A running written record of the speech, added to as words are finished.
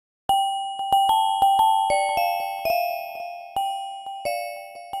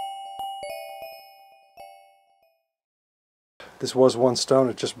This was one stone,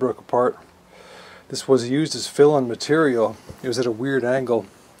 it just broke apart. This was used as fill-in material. It was at a weird angle,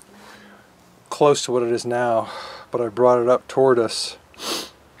 close to what it is now, but I brought it up toward us,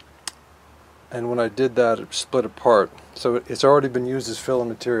 and when I did that it split apart. So it's already been used as fill-in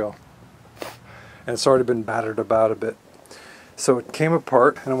material, and it's already been battered about a bit. So it came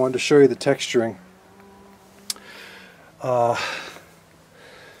apart, and I wanted to show you the texturing.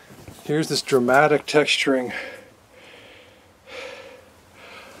 Here's this dramatic texturing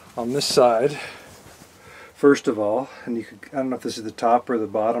on this side, first of all, and you could, I don't know if this is the top or the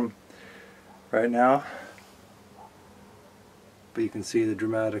bottom right now, but you can see the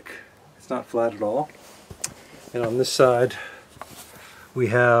dramatic, it's not flat at all. And on this side we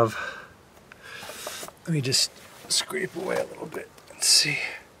have, let me just scrape away a little bit and see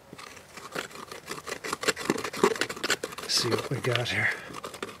what we got here.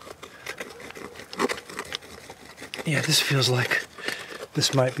 Yeah, this feels like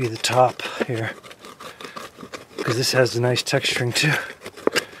this might be the top here, because this has a nice texturing too.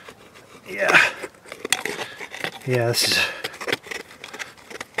 Yeah, this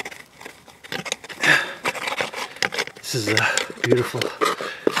is a beautiful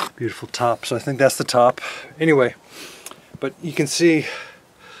top. So I think that's the top. Anyway, but you can see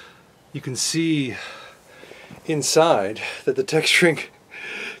inside that the texturing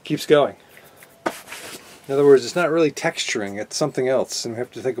keeps going. In other words, it's not really texturing, it's something else, and we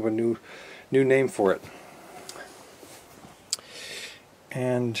have to think of a new name for it.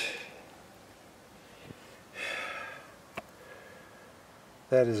 And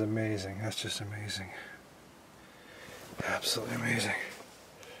that is amazing. That's just amazing. Absolutely amazing.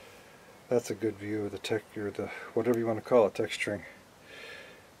 That's a good view of the texture, the whatever you want to call it, texturing.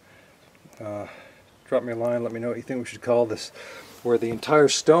 Drop me a line, let me know what you think we should call this, where the entire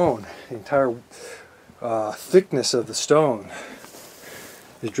stone, the entire thickness of the stone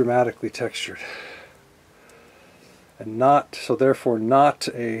is dramatically textured, and not, so therefore not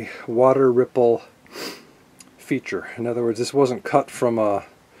a water ripple feature. In other words, this wasn't cut from a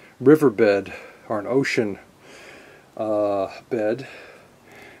riverbed or an ocean bed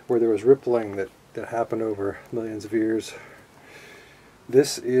where there was rippling that happened over millions of years.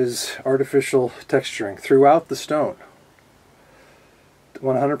 This is artificial texturing throughout the stone.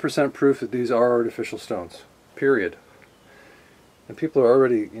 100% proof that these are artificial stones, period. And people are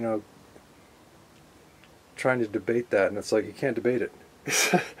already, you know, trying to debate that, and it's like, you can't debate it.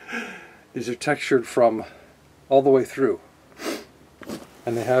 These are textured from all the way through.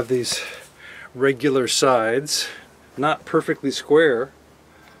 And they have these regular sides, not perfectly square,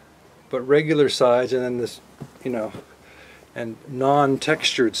 but regular sides, and then this, you know, and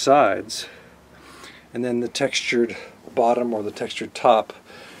non-textured sides, and then the textured bottom or the textured top,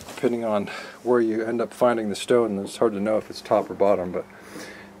 depending on where you end up finding the stone. It's hard to know if it's top or bottom, but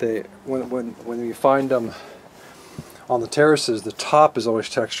they, when you find them on the terraces, the top is always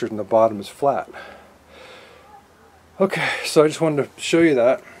textured and the bottom is flat. Okay, so I just wanted to show you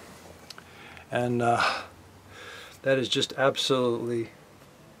that, and that is just absolutely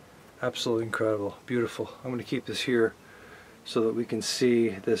incredible, beautiful. I'm going to keep this here so that we can see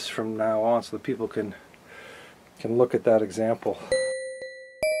this from now on, so that people can look at that example.